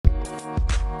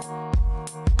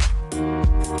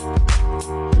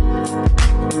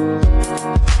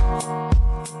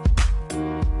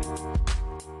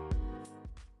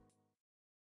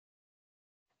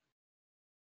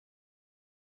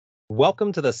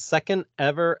Welcome to the second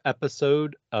ever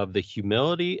episode of the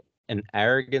Humility and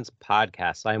Arrogance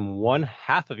podcast. I'm one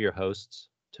half of your hosts,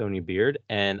 Tony Beard,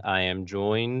 and I am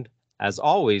joined, as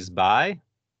always, by...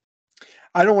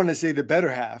 I don't want to say the better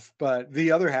half, but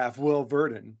the other half, Will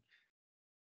Verdon.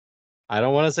 I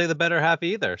don't want to say the better half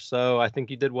either, so I think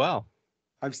you did well.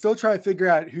 I'm still trying to figure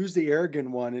out who's the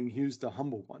arrogant one and who's the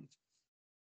humble one.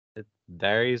 It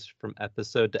varies from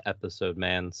episode to episode,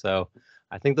 man. So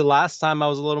I think the last time I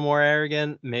was a little more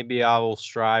arrogant. Maybe I will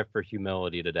strive for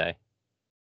humility today.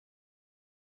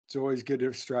 It's always good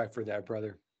to strive for that,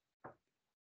 brother.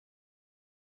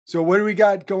 So what do we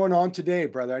got going on today,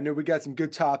 brother? I know we got some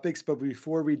good topics, but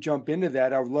before we jump into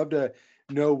that, I would love to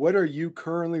know, what are you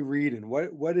currently reading?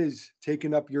 What is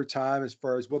taking up your time as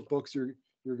far as what books you're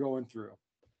going through?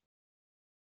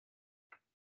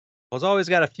 Well, I've always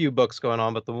got a few books going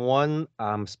on, but the one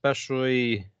I'm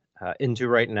especially into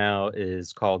right now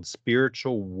is called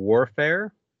Spiritual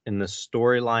Warfare in the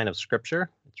Storyline of Scripture.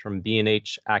 It's from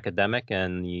B&H Academic,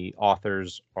 and the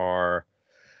authors are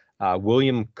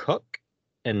William Cook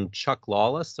and Chuck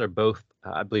Lawless. They're both,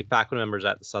 I believe, faculty members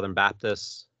at the Southern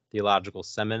Baptist Theological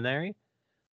Seminary.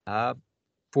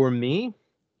 For me,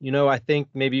 I think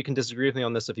maybe you can disagree with me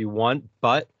on this if you want,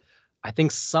 but I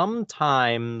think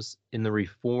sometimes in the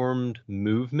Reformed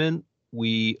movement,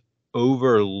 we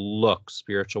overlook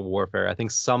spiritual warfare. I think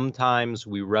sometimes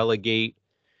we relegate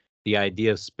the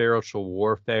idea of spiritual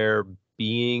warfare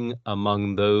being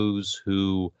among those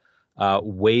who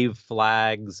wave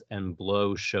flags and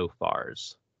blow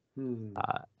shofars.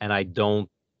 And I don't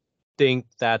think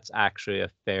that's actually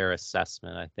a fair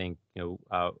assessment. I think,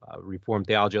 Reformed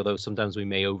theology, although sometimes we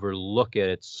may overlook it,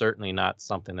 it's certainly not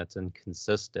something that's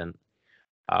inconsistent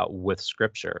with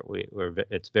Scripture.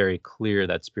 It's very clear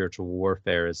that spiritual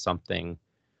warfare is something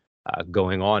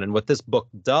going on. And what this book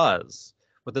does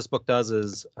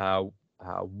is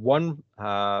one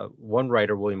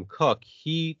writer, William Cook,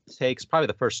 he takes probably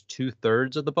the first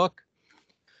 2/3 of the book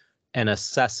and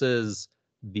assesses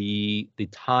the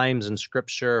times in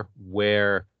Scripture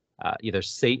where either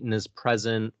Satan is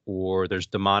present or there's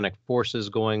demonic forces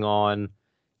going on,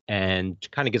 and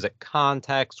kind of gives it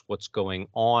context, what's going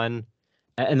on.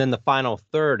 And then the final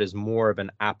third is more of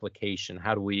an application.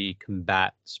 How do we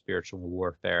combat spiritual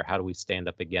warfare? How do we stand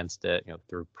up against it?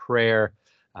 Through prayer,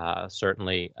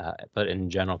 certainly, but in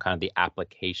general, kind of the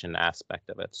application aspect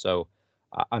of it. So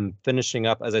I'm finishing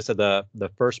up, as I said,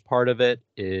 the first part of it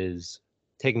is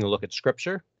taking a look at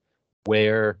Scripture,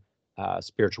 where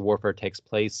spiritual warfare takes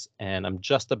place, and I'm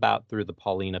just about through the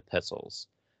Pauline epistles.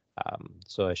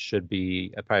 So I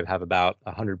probably have about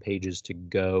 100 pages to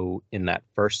go in that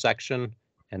first section.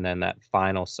 And then that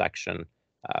final section,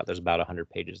 there's about 100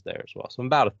 pages there as well. So I'm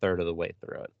about a third of the way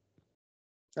through it.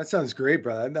 That sounds great,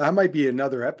 brother. That might be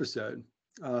another episode.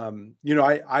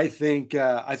 I think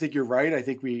you're right. I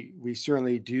think we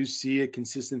certainly do see a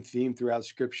consistent theme throughout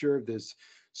Scripture of this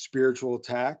spiritual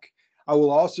attack. I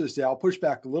will also say, I'll push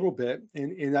back a little bit,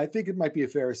 and I think it might be a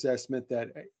fair assessment that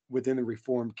within the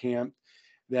Reformed camp,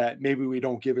 that maybe we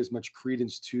don't give as much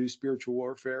credence to spiritual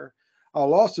warfare.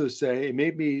 I'll also say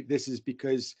maybe this is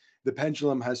because the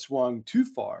pendulum has swung too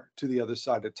far to the other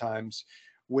side at times,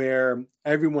 where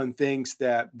everyone thinks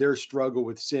that their struggle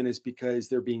with sin is because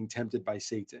they're being tempted by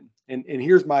Satan. And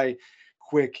here's my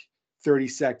quick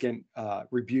 30-second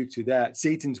rebuke to that.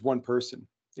 Satan's one person.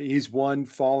 He's one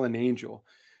fallen angel.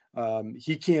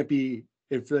 He can't be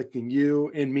inflicting you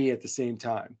and me at the same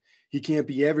time. He can't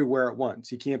be everywhere at once.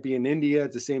 He can't be in India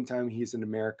at the same time he's in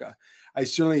America. I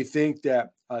certainly think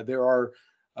that there are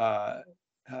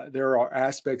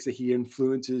aspects that he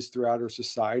influences throughout our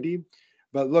society.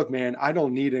 But look, man, I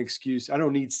don't need an excuse. I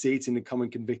don't need Satan to come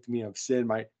and convict me of sin.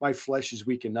 My flesh is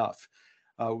weak enough.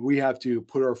 We have to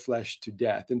put our flesh to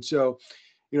death. And so,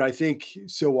 I think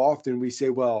so often we say,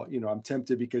 well, I'm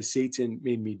tempted because Satan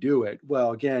made me do it.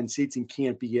 Well, again, Satan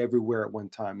can't be everywhere at one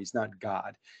time. He's not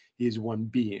God. He is one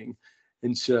being.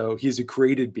 And so he's a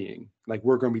created being. Like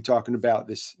we're going to be talking about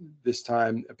this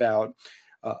time about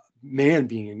man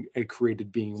being a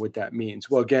created being, what that means.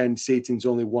 Well, again, Satan's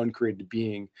only one created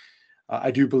being.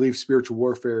 I do believe spiritual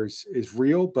warfare is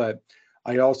real, but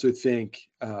I also think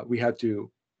we have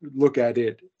to look at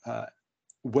it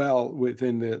well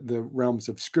within the realms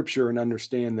of Scripture and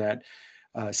understand that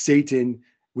Satan,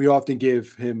 we often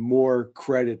give him more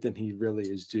credit than he really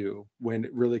is due when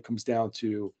it really comes down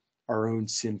to our own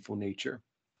sinful nature.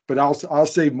 But I'll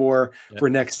save more for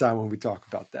next time when we talk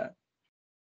about that.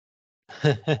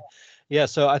 Yeah,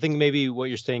 so I think maybe what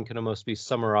you're saying can almost be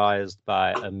summarized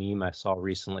by a meme I saw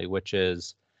recently, which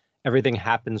is everything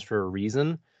happens for a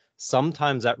reason.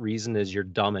 Sometimes that reason is you're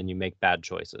dumb and you make bad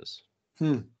choices.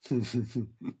 Hmm.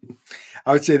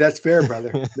 I would say that's fair,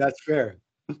 brother. That's fair.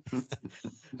 All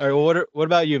right. Well, what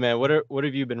about you, man? What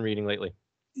have you been reading lately?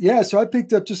 Yeah, so I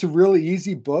picked up just a really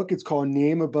easy book. It's called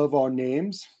Name Above All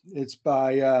Names. It's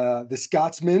by the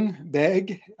Scotsman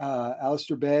Begg,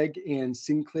 Alistair Begg, and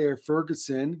Sinclair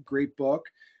Ferguson. Great book.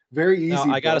 Very Now,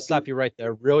 easy I got to book. stop you right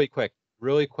there, really quick.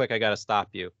 Really quick, I got to stop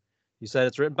you. You said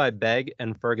it's written by Begg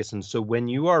and Ferguson. So when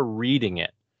you are reading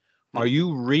it, are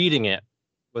you reading it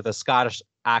with a Scottish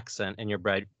accent in your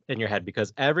head?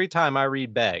 Because every time I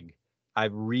read Begg, I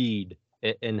read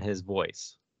it in his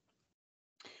voice.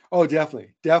 Oh,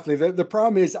 definitely, definitely. The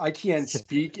problem is I can't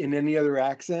speak in any other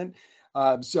accent,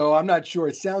 so I'm not sure.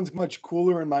 It sounds much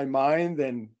cooler in my mind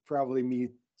than probably me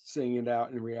saying it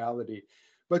out in reality.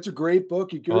 But it's a great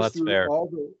book. It Well, goes that's through fair.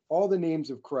 all the names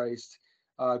of Christ,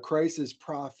 Christ as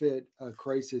prophet,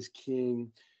 Christ as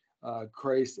king,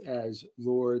 Christ as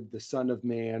Lord, the Son of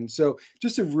Man. So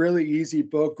just a really easy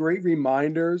book. Great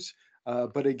reminders.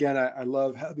 But again, I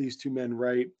love how these two men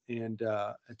write, and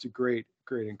it's a great,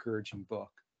 great, encouraging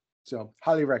book. So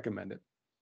highly recommend it.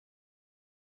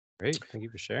 Great. Thank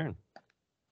you for sharing.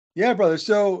 Yeah, brother.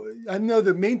 So I know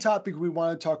the main topic we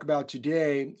want to talk about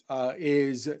today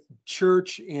is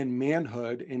church and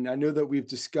manhood. And I know that we've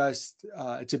discussed,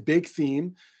 it's a big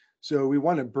theme. So we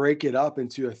want to break it up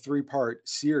into a three-part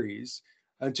series.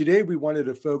 And today we wanted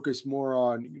to focus more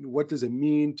on what does it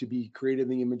mean to be created in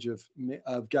the image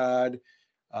of God,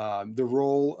 the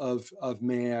role of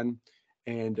man,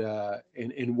 and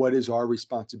what is our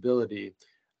responsibility.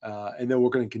 And then we're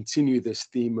going to continue this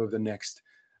theme over the next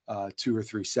 2 or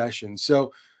 3 sessions.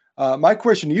 So, my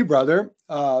question to you, brother,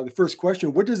 the first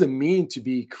question: what does it mean to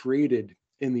be created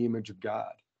in the image of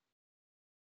God?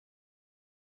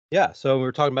 Yeah, so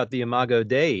we're talking about the imago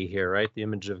Dei here, right? The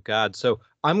image of God. So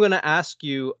I'm going to ask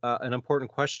you an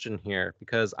important question here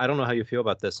because I don't know how you feel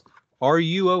about this. Are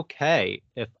you okay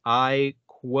if I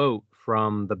quote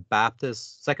from the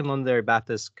Second Londonderry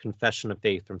Baptist Confession of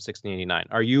Faith from 1689?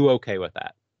 Are you okay with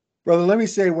that? Brother, let me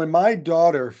say, when my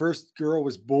daughter, first girl,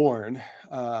 was born,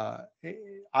 uh,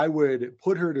 I would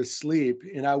put her to sleep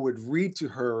and I would read to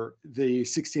her the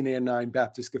 1689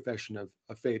 Baptist Confession of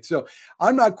Faith. So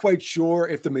I'm not quite sure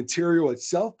if the material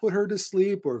itself put her to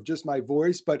sleep or just my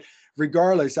voice, but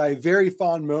regardless, I have very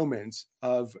fond moments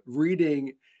of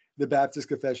reading the Baptist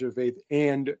Confession of Faith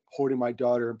and holding my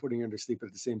daughter and putting her to sleep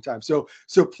at the same time. So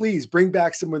please bring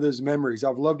back some of those memories.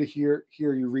 I'd love to hear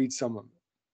you read some of them.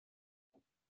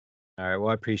 All right,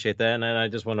 well, I appreciate that. And I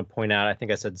just want to point out, I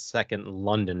think I said Second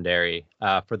Londonderry.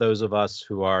 For those of us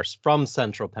who are from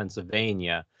central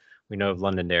Pennsylvania, we know of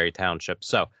Londonderry Township.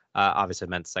 So obviously I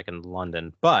meant Second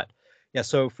London. But yeah,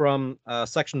 so from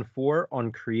section 4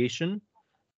 on creation,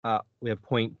 we have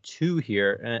point 2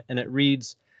 here, and it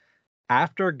reads,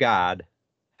 after God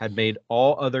had made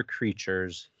all other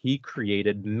creatures, he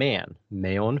created man,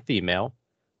 male and female,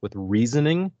 with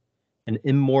reasoning and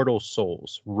immortal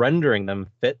souls, rendering them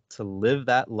fit to live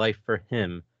that life for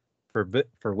him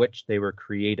for which they were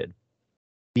created.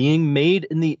 Being made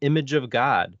in the image of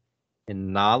God,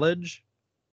 in knowledge,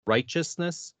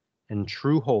 righteousness, and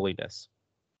true holiness,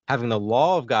 having the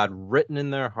law of God written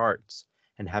in their hearts,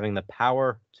 and having the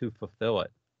power to fulfill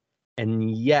it,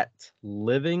 and yet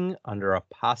living under a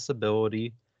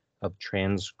possibility of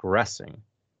transgressing,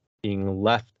 being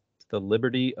left to the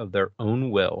liberty of their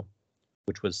own will,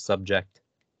 which was subject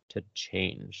to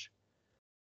change.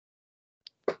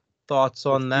 Thoughts That's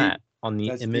on deep. that, on the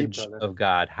That's deep, image brother. of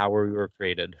God, how we were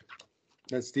created?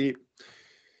 That's deep.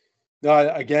 No,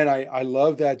 again, I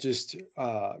love that just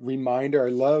reminder. I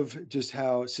love just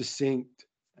how succinct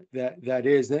that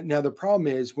is. Now, the problem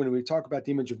is when we talk about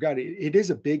the image of God, it is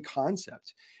a big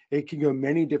concept. It can go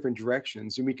many different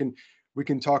directions, and we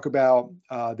can talk about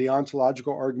the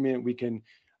ontological argument. We can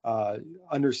uh,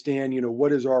 understand,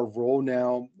 what is our role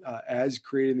now as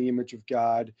created in the image of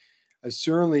God.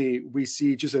 Certainly, we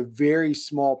see just a very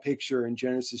small picture in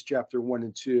Genesis chapter 1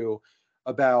 and 2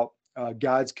 about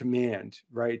God's command,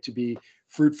 right, to be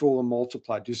fruitful and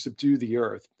multiply, to subdue the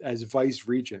earth as vice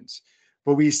regents.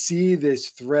 But we see this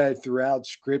thread throughout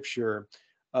Scripture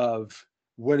of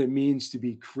what it means to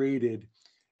be created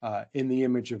in the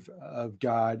image of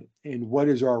God, and what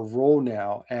is our role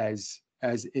now as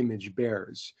image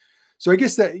bearers. So I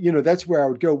guess that's where I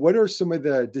would go. What are some of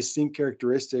the distinct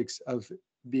characteristics of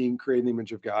being created in the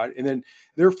image of God? And then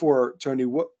therefore, Tony,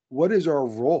 what is our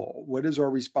role? What is our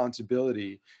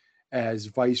responsibility as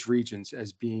vice regents,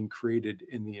 as being created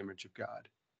in the image of God?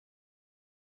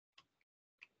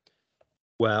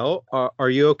 Well, are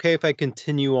you okay if I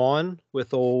continue on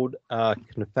with old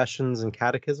confessions and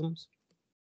catechisms?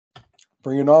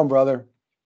 Bring it on, brother.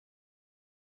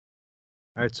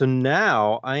 All right, so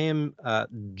now I am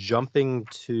jumping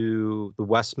to the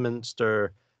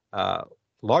Westminster uh,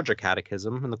 Larger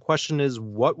Catechism, and the question is,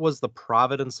 what was the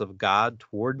providence of God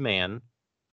toward man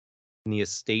in the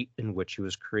estate in which he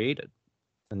was created?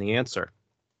 And the answer,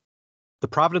 the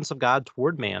providence of God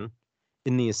toward man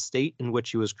in the estate in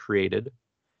which he was created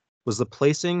was the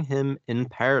placing him in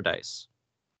paradise,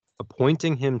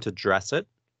 appointing him to dress it,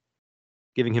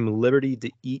 giving him liberty to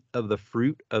eat of the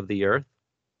fruit of the earth,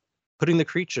 putting the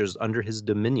creatures under his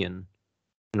dominion,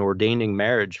 and ordaining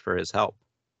marriage for his help,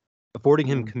 affording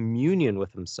him Mm. communion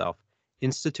with himself,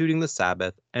 instituting the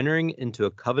Sabbath, entering into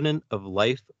a covenant of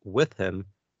life with him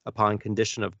upon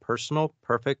condition of personal,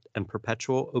 perfect, and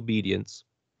perpetual obedience,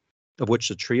 of which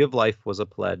the tree of life was a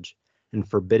pledge, and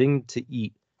forbidding to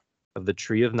eat of the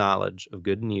tree of knowledge of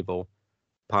good and evil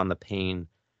upon the pain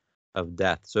of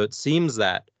death. So it seems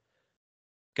that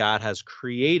God has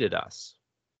created us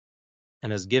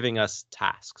and is giving us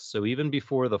tasks. So even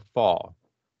before the fall,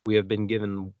 we have been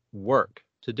given work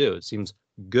to do. It seems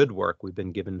good work. We've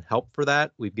been given help for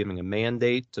that. We've given a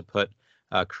mandate to put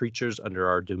creatures under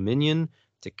our dominion,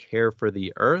 to care for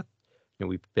the earth.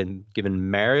 We've been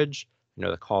given marriage,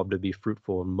 the call to be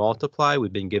fruitful and multiply.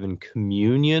 We've been given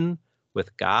communion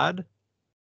with God.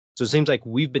 So it seems like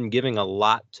we've been giving a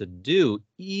lot to do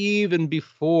even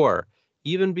before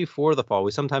the fall.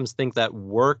 We sometimes think that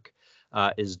work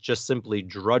is just simply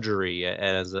drudgery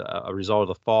as a result of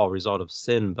the fall, a result of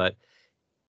sin, but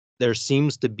there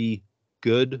seems to be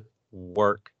good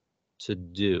work to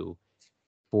do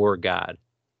for God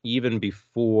even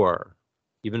before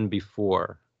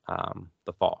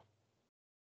the fall.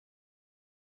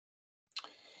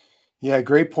 Yeah,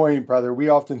 great point, brother. We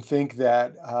often think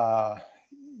that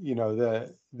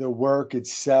the work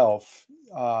itself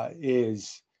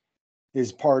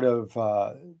is part of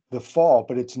the fall,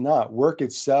 but it's not. Work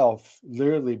itself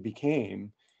literally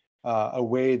became a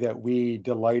way that we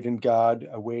delight in God,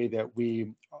 a way that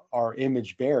we are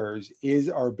image bearers, is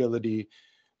our ability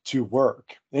to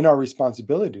work and our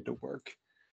responsibility to work.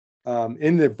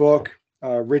 In the book,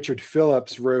 Richard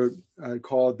Phillips wrote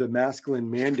called The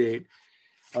Masculine Mandate.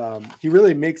 He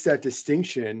really makes that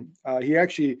distinction. He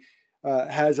actually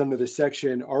has under the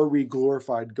section, "Are we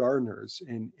glorified gardeners?"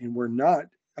 And we're not.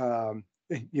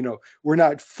 We're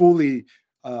not fully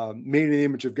made in the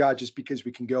image of God just because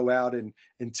we can go out and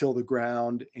till the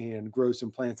ground and grow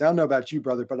some plants. I don't know about you,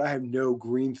 brother, but I have no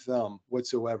green thumb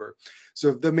whatsoever. So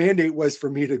if the mandate was for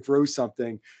me to grow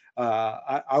something,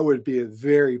 I would be a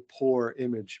very poor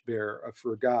image bearer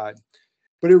for God.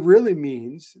 But it really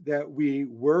means that we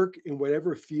work in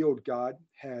whatever field God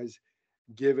has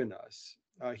given us.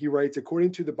 He writes,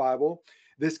 according to the Bible,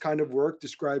 this kind of work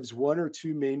describes one or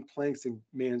two main planks in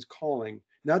man's calling.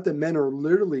 Not that men are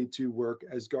literally to work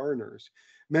as gardeners.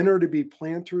 Men are to be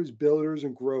planters, builders,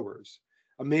 and growers.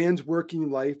 A man's working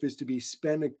life is to be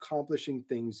spent accomplishing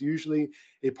things, usually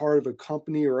a part of a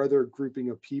company or other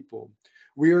grouping of people.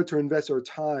 We are to invest our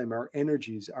time, our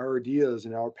energies, our ideas,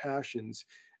 and our passions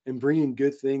in bringing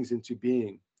good things into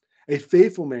being. A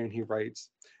faithful man, he writes,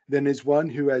 then is one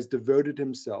who has devoted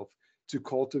himself to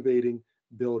cultivating,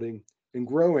 building, and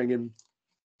growing. And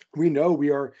we know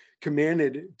we are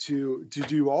commanded to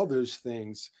do all those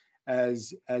things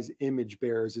as image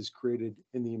bearers, as created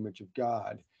in the image of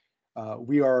God.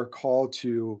 We are called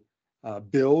to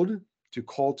build, to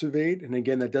cultivate, and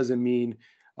again, that doesn't mean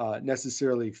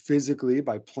necessarily physically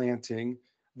by planting,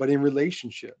 but in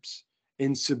relationships,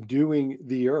 in subduing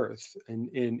the earth, and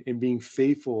in being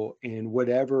faithful in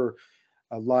whatever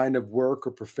a line of work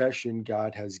or profession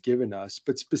God has given us,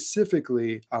 but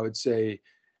specifically, I would say,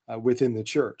 within the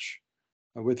church.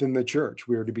 Within the church,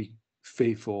 we are to be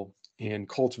faithful in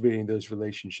cultivating those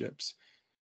relationships.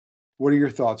 What are your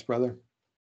thoughts, brother?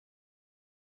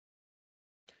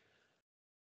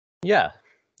 Yeah,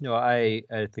 no, I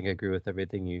think I agree with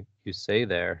everything you say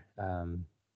there. I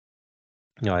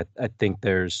think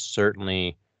there's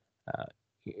certainly, uh,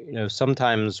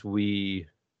 sometimes we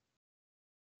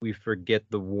forget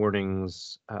the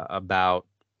warnings about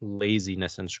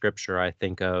laziness in Scripture. I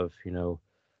think of,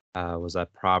 was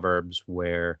that Proverbs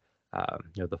where,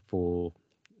 the fool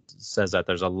says that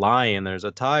there's a lion, there's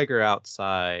a tiger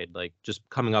outside, like just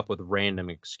coming up with random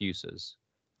excuses.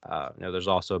 There's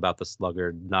also about the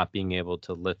sluggard not being able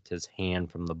to lift his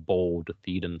hand from the bowl to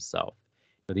feed himself.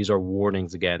 These are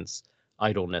warnings against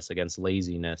idleness, against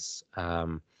laziness.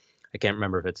 I can't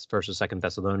remember if it's First or Second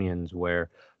Thessalonians where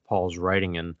Paul's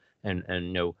writing and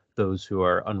those who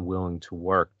are unwilling to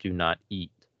work do not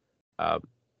eat. Uh,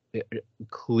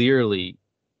 Clearly,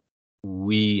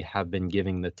 we have been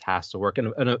giving the task to work, and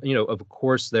of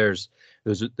course, there's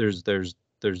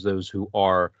those who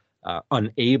are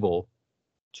unable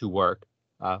to work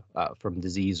from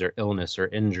disease or illness or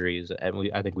injuries, and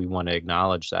I think we want to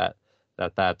acknowledge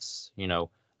that's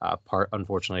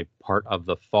unfortunately part of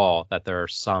the fall, that there are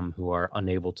some who are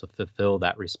unable to fulfill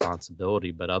that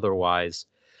responsibility, but otherwise,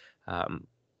 um,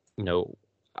 you know,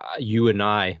 you and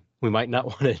I, we might not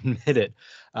want to admit it,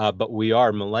 but we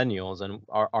are millennials, and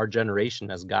our generation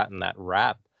has gotten that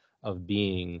rap of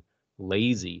being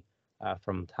lazy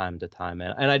from time to time.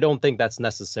 And I don't think that's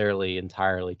necessarily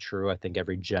entirely true. I think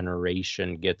every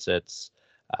generation gets its,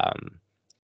 um,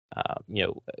 you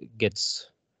know, gets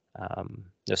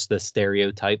just the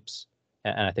stereotypes.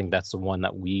 And I think that's the one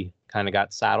that we kind of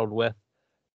got saddled with.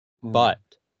 Mm. But,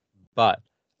 but,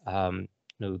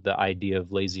 the idea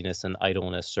of laziness and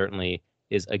idleness certainly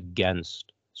is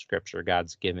against Scripture.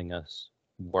 God's giving us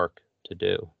work to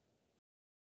do.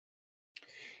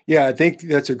 Yeah, I think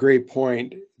that's a great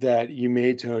point that you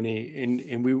made, Tony.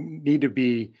 And we need to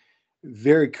be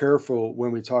very careful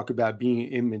when we talk about being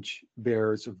image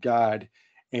bearers of God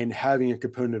and having a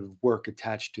component of work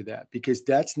attached to that, because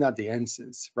that's not the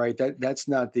essence, right? That's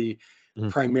not the Mhm.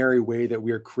 primary way that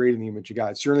we are creating the image of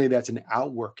God. Certainly, that's an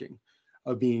outworking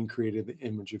of being created in the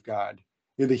image of God.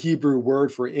 The Hebrew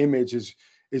word for image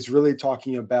is really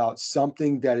talking about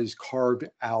something that is carved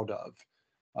out of.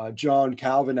 John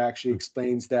Calvin actually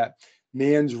explains that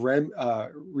man's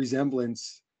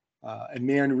resemblance, and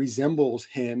man resembles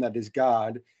him, that is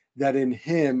God, that in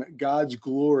him God's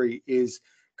glory is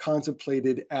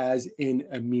contemplated as in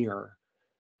a mirror.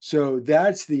 So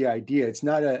that's the idea. It's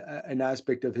not an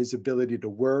aspect of his ability to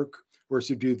work or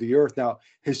subdue the earth. Now,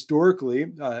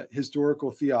 historically,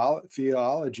 historical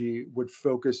theology would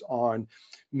focus on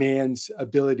man's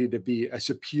ability to be a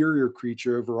superior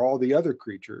creature over all the other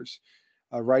creatures,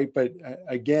 right? But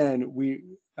again, we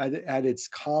at its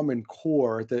common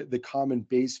core, the common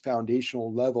base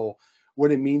foundational level,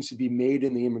 what it means to be made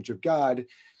in the image of God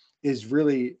is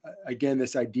really, again,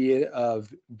 this idea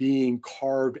of being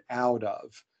carved out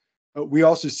of. We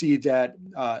also see that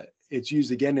it's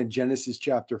used again in Genesis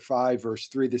chapter 5, verse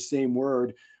 3, the same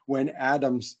word. When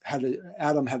Adam had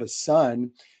a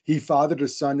son, he fathered a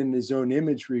son in his own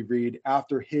image, we read,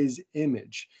 after his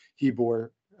image, he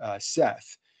bore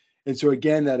Seth. And so,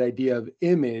 again, that idea of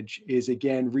image is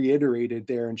again reiterated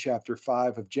there in chapter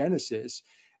 5 of Genesis,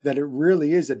 that it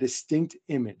really is a distinct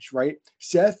image, right?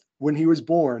 Seth, when he was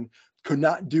born, could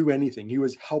not do anything, he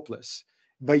was helpless.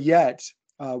 But yet,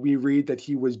 we read that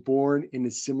he was born in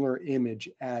a similar image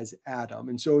as Adam.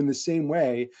 And so, in the same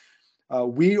way,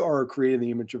 we are created in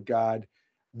the image of God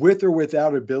with or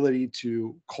without ability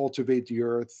to cultivate the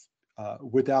earth,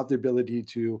 without the ability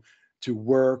to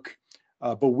work,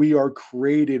 but we are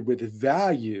created with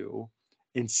value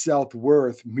and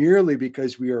self-worth merely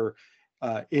because we are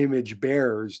image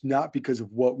bearers, not because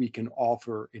of what we can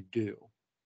offer and do.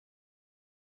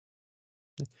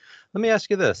 Let me ask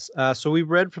you this. So we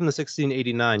read from the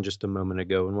 1689 just a moment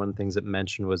ago, and one of the things it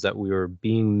mentioned was that we were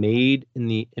being made in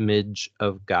the image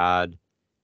of God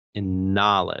in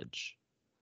knowledge.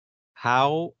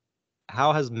 How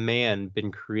how has man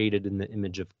been created in the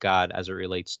image of God as it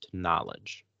relates to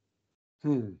knowledge?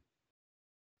 Hmm.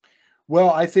 Well,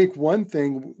 I think one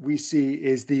thing we see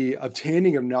is the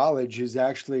obtaining of knowledge is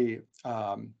actually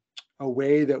a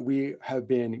way that we have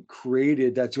been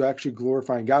created that's actually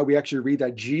glorifying God. We actually read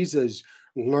that Jesus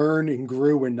learned and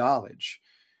grew in knowledge,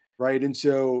 right? And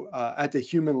so, at the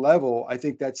human level, I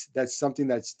think that's something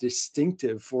that's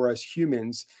distinctive for us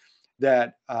humans,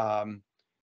 that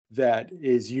that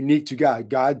is unique to God.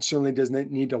 God certainly doesn't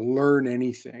need to learn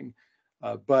anything.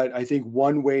 But I think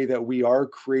one way that we are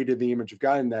created in the image of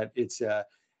God, and that it's a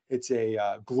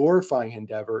glorifying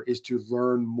endeavor, is to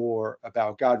learn more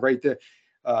about God. Right,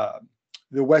 uh,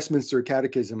 the Westminster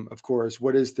Catechism, of course.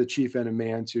 What is the chief end of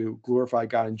man? To glorify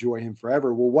God, enjoy Him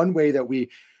forever. Well, one way that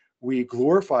we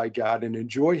glorify God and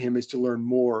enjoy Him is to learn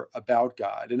more about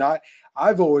God. And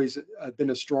I've always been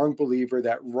a strong believer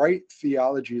that right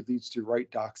theology leads to right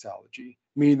doxology.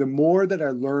 Meaning, the more that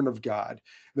I learn of God,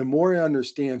 the more I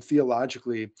understand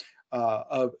theologically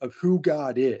of who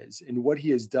God is and what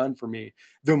He has done for me,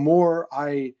 the more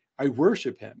I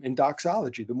worship Him in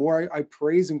doxology, the more I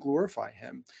praise and glorify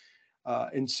Him.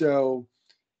 And so,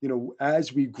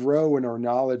 as we grow in our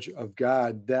knowledge of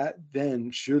God, that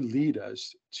then should lead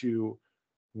us to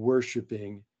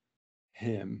worshiping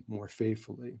Him more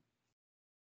faithfully.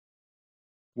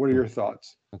 What are Hmm, your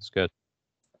thoughts? that's good.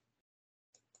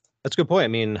 That's a good point. I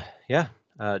mean, yeah,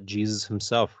 Jesus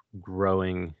himself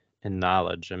growing in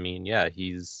knowledge. I mean, yeah,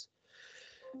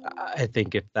 I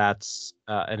think if that's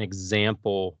an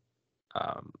example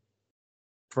um,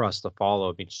 for us to follow,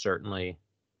 I mean, certainly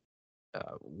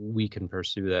we can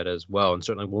pursue that as well. And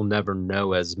certainly we'll never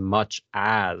know as much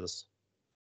as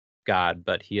God,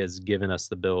 but he has given us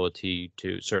the ability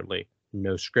to certainly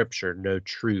know scripture, know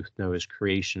truth, know his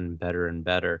creation better and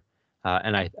better.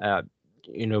 And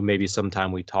maybe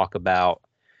sometime we talk about,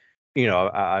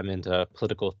 I'm into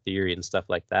political theory and stuff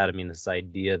like that. I mean, this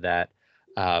idea that,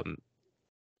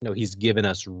 he's given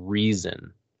us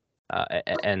reason,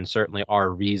 and certainly our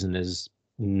reason is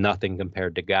nothing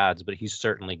compared to God's, but he's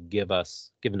certainly given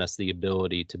us the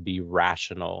ability to be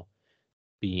rational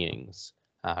beings.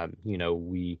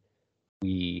 We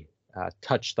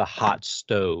touch the hot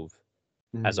stove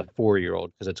as a Mm,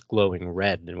 4-year-old because it's glowing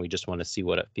red and we just want to see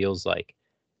what it feels like.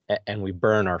 And we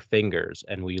burn our fingers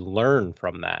and we learn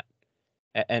from that.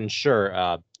 And sure,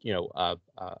 a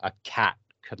cat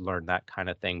could learn that kind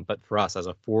of thing. But for us as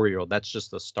a 4-year-old, that's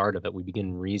just the start of it. We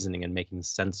begin reasoning and making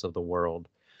sense of the world.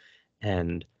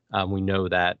 And we know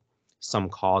that some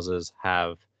causes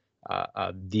have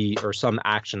or some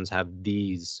actions have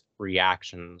these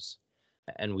reactions,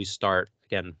 and we start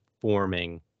again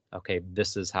forming, okay,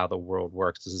 this is how the world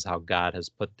works, this is how God has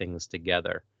put things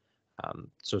together.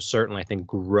 So certainly I think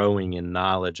growing in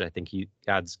knowledge, I think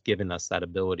God's given us that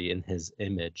ability in his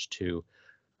image to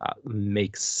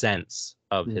make sense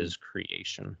of mm. his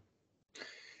creation.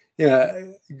 Yeah,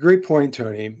 great point,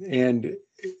 Tony. And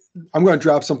I'm going to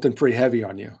drop something pretty heavy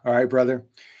on you. All right, brother.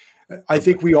 I Hopefully.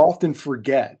 think we often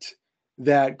forget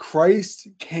that Christ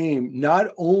came not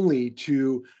only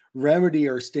to remedy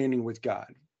our standing with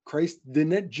God. Christ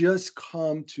didn't just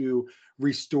come to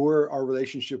restore our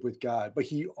relationship with God, but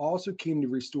he also came to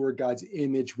restore God's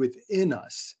image within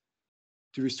us,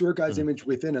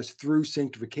 Mhm. through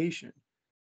sanctification,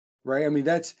 right? I mean,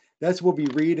 that's what we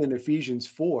read in Ephesians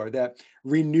 4, that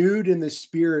renewed in the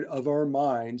spirit of our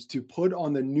minds to put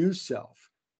on the new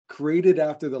self, created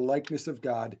after the likeness of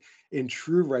God in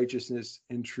true righteousness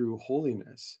and true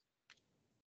holiness.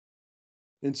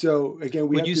 And so again,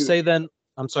 we Would have you to, say then,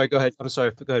 I'm sorry, go ahead. I'm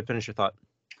sorry, go ahead, finish your thought.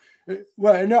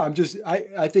 well, no,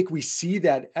 I think we see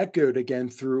that echoed again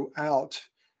throughout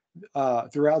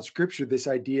scripture, this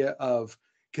idea of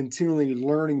continually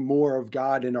learning more of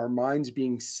God and our minds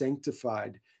being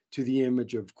sanctified to the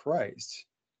image of Christ,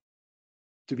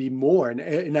 to be more.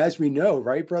 And as we know,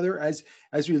 right, brother, as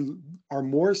we are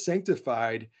more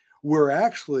sanctified, we're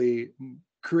actually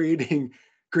creating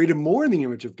created more in the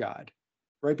image of God,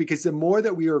 right? Because the more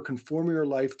that we are conforming our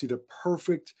life to the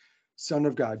perfect Son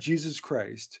of God, Jesus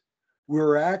Christ,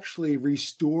 we're actually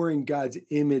restoring God's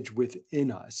image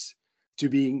within us to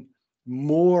being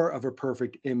more of a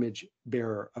perfect image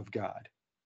bearer of God.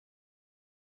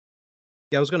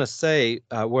 Yeah, I was going to say,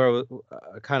 where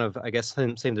kind of, I guess,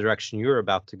 same direction you're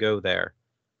about to go there.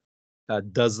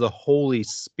 Does the Holy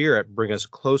Spirit bring us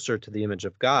closer to the image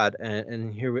of God?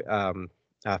 And here, 1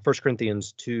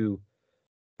 Corinthians 2,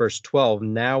 verse 12,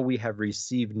 now we have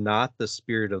received not the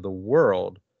spirit of the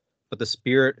world, but the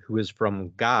Spirit who is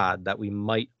from God, that we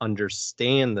might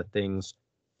understand the things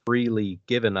freely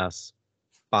given us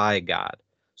by God.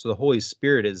 So the Holy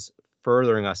Spirit is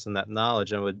furthering us in that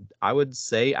knowledge. And I would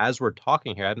say, as we're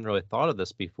talking here, I haven't really thought of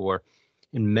this before.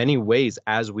 In many ways,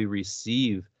 as we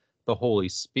receive the Holy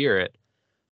Spirit,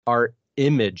 our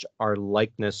image, our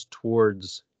likeness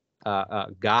towards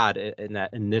God in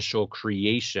that initial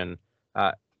creation,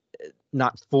 uh,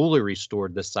 not fully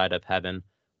restored this side of heaven,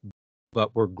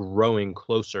 but we're growing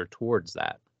closer towards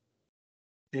that.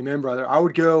 Amen, brother. I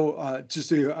would go just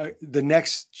to the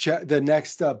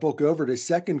next book over to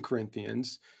Second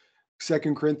Corinthians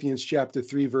chapter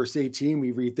 3, verse 18.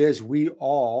 We read this: we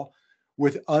all,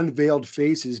 with unveiled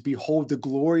faces, behold the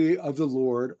glory of the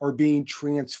Lord, are being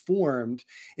transformed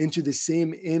into the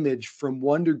same image from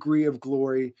one degree of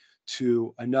glory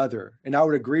to another. And I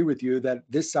would agree with you that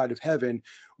this side of heaven,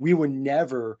 we would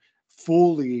never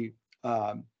fully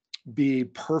be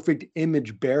perfect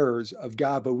image bearers of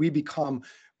God, but we become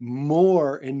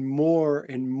more and more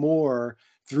and more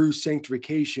through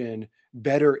sanctification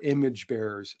better image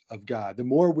bearers of God. The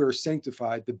more we're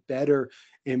sanctified, the better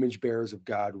image bearers of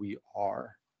God we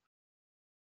are.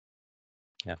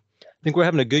 Yeah. I think we're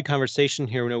having a good conversation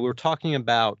here. We're talking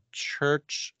about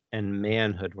church and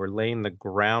manhood. We're laying the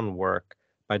groundwork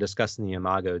by discussing the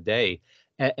Imago Dei.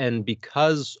 And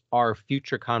because our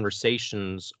future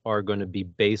conversations are going to be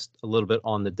based a little bit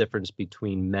on the difference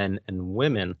between men and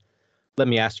women, let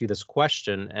me ask you this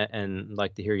question and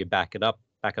like to hear you back up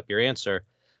your answer.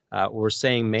 We're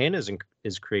saying man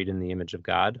is created in the image of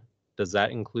God. Does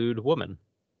that include woman?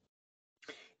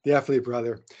 Definitely,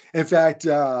 brother. In fact,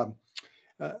 uh,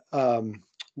 um,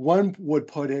 one would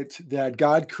put it that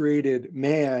God created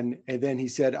man, and then he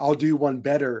said, I'll do one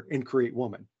better and create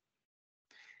woman.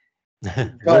 Whoa,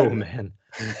 But man.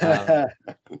 Um,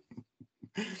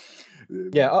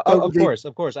 Yeah, but they of course.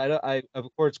 Of course,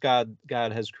 God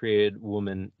has created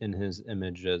woman in His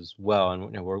image as well,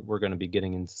 and we're going to be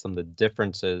getting into some of the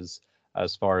differences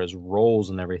as far as roles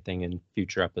and everything in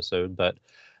future episode. But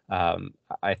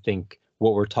I think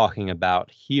what we're talking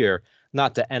about here,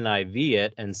 not to NIV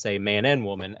it and say man and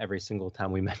woman every single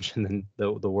time we mention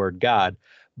the word God,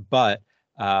 but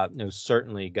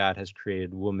certainly God has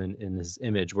created woman in His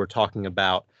image. We're talking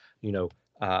about you know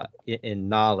in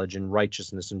knowledge and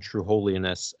righteousness and true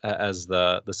holiness, as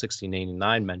the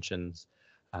 1689 mentions.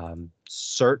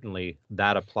 Certainly,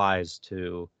 that applies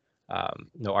to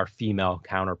our female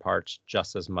counterparts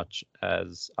just as much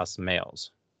as us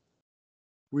males.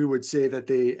 we would say that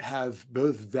they have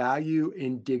both value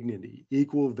and dignity,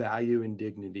 equal value and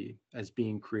dignity as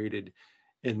being created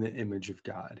in the image of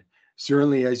God.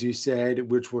 Certainly, as you said,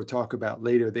 which we'll talk about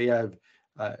later, they have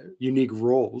unique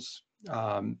roles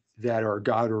that are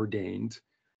God ordained,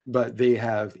 but they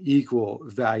have equal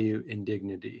value and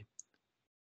dignity.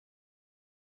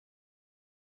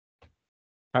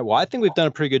 All right. Well, I think we've done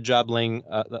a pretty good job laying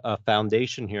a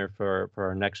foundation here for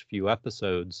our next few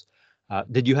episodes.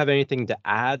 Did you have anything to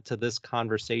add to this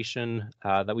conversation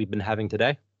that we've been having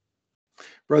today?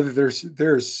 Brother,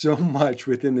 there's so much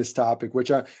within this topic, which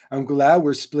I'm glad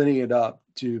we're splitting it up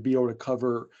to be able to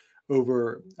cover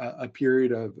over a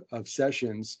period of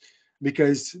sessions,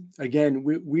 because again,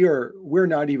 we're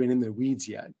not even in the weeds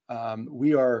yet.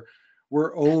 We're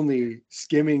only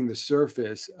skimming the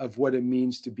surface of what it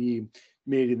means to be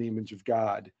made in the image of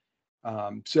God.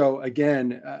 So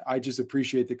again, I just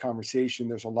appreciate the conversation.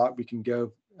 There's a lot we can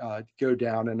go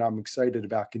down, and I'm excited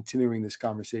about continuing this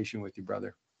conversation with you,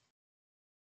 brother.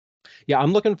 Yeah,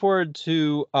 I'm looking forward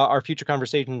to our future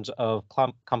conversations of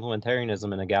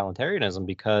complementarianism and egalitarianism,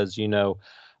 because,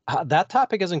 that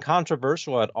topic isn't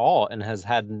controversial at all and has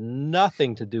had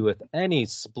nothing to do with any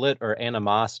split or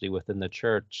animosity within the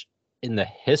church in the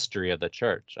history of the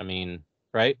church. I mean,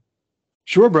 right?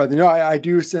 Sure, brother. No, I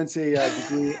do sense a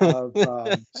degree of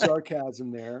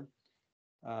sarcasm there.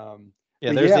 Yeah,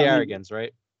 But there's yeah, the I mean, arrogance,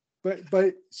 right?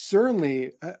 but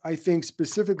certainly, I think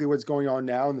specifically what's going on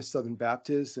now in the Southern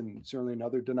Baptists and certainly in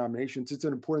other denominations, it's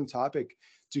an important topic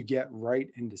to get right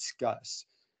and discuss.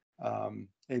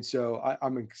 And so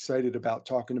I'm excited about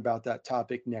talking about that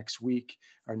topic next week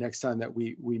or next time that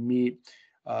we meet.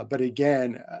 But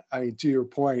again, to your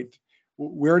point,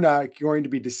 we're not going to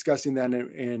be discussing that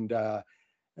and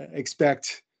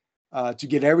expect to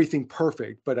get everything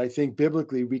perfect. But I think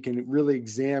biblically, we can really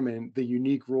examine the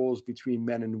unique roles between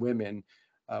men and women,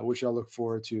 which I look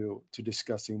forward to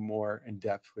discussing more in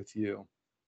depth with you.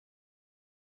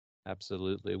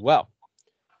 Absolutely. Well,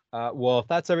 if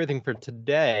that's everything for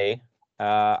today,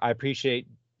 I appreciate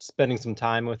spending some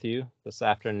time with you this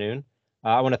afternoon.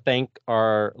 I want to thank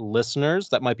our listeners.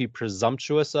 That might be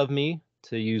presumptuous of me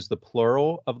to use the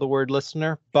plural of the word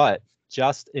listener, but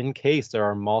just in case there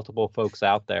are multiple folks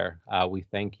out there, we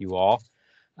thank you all.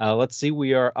 Let's see,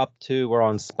 we're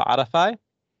on Spotify,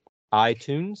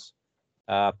 iTunes,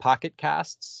 Pocket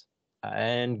Casts,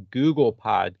 and Google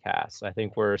Podcasts. I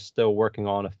think we're still working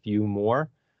on a few more.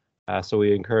 So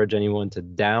we encourage anyone to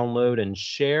download and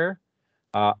share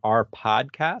our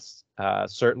podcasts.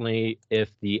 Certainly,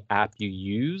 if the app you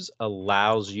use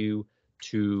allows you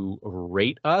to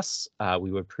rate us,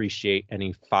 we would appreciate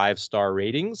any 5-star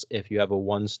ratings. If you have a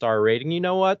 1-star rating, you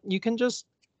know what? You can just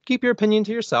keep your opinion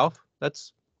to yourself.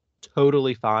 That's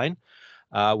totally fine.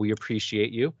 We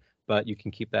appreciate you, but you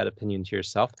can keep that opinion to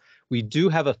yourself. We do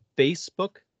have a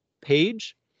Facebook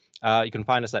page. You can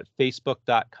find us at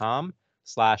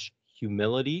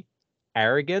facebook.com/humility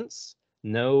arrogance.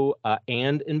 No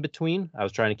and in between. I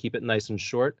was trying to keep it nice and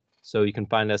short. So you can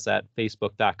find us at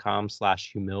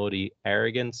facebook.com/humility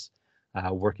arrogance.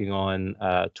 Working on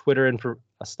Twitter and for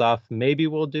stuff. Maybe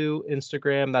we'll do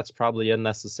Instagram. That's probably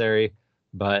unnecessary,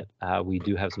 but we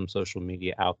do have some social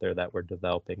media out there that we're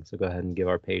developing. So go ahead and give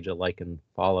our page a like and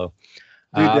follow.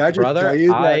 Dude, did I just tell Brother, you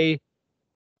that?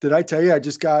 Did I tell you yep,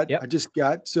 I just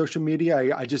got social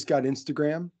media? I just got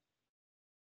Instagram.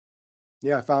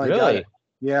 Yeah, I finally got it. really?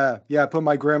 Yeah, yeah. I put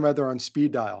my grandmother on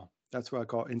speed dial. That's what I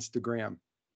call Instagram.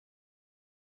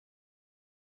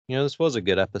 This was a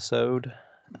good episode.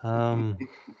 Dude, do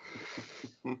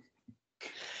we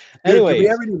have Anyways,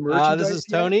 any this merchandise is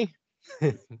yet? Tony.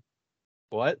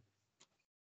 What?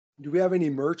 Do we have any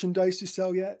merchandise to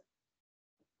sell yet?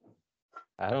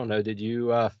 I don't know. Did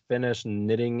you finish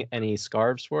knitting any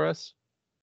scarves for us?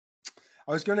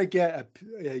 I was going to get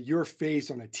your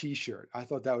face on a T-shirt. I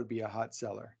thought that would be a hot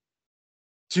seller.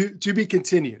 To be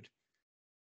continued.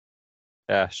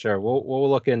 Yeah, sure. We'll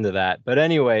look into that. But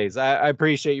anyways, I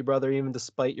appreciate you, brother, even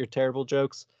despite your terrible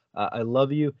jokes. I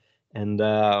love you, and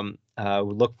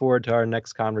we look forward to our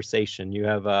next conversation. You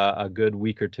have a good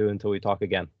week or two until we talk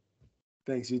again.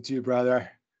 Thanks, you too,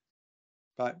 brother.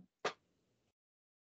 Bye.